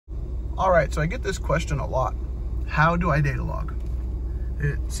All right, so I get this question a lot. How do I data log?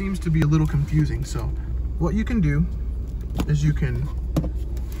 It seems to be a little confusing. So what you can do is you can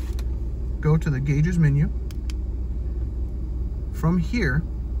go to the gauges menu. From here,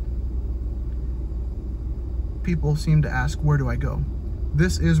 people seem to ask, where do I go?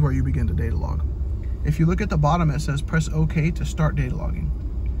 This is where you begin to data log. If you look at the bottom, it says press OK to start data logging.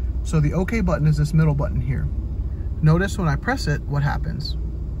 So the OK button is this middle button here. Notice when I press it, what happens?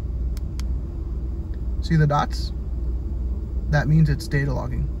 See the dots? That means it's data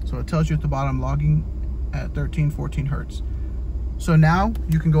logging. So it tells you at the bottom, logging at 13-14 hertz. So now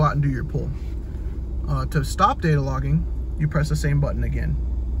you can go out and do your pull. To stop data logging, you press the same button again.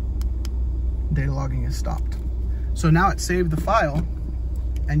 Data logging is stopped. So now it saved the file,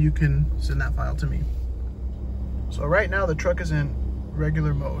 and you can send that file to me. So right now the truck is in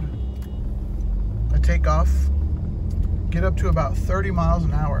regular mode. I take off, get up to about 30 miles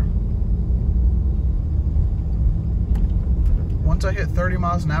an hour. Once I hit 30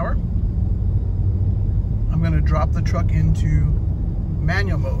 miles an hour, I'm going to drop the truck into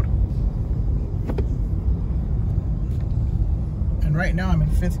manual mode. And right now I'm in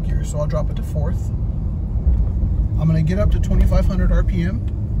 5th gear, so I'll drop it to 4th. I'm going to get up to 2,500 RPM,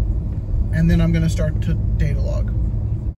 and then I'm going to start to data log.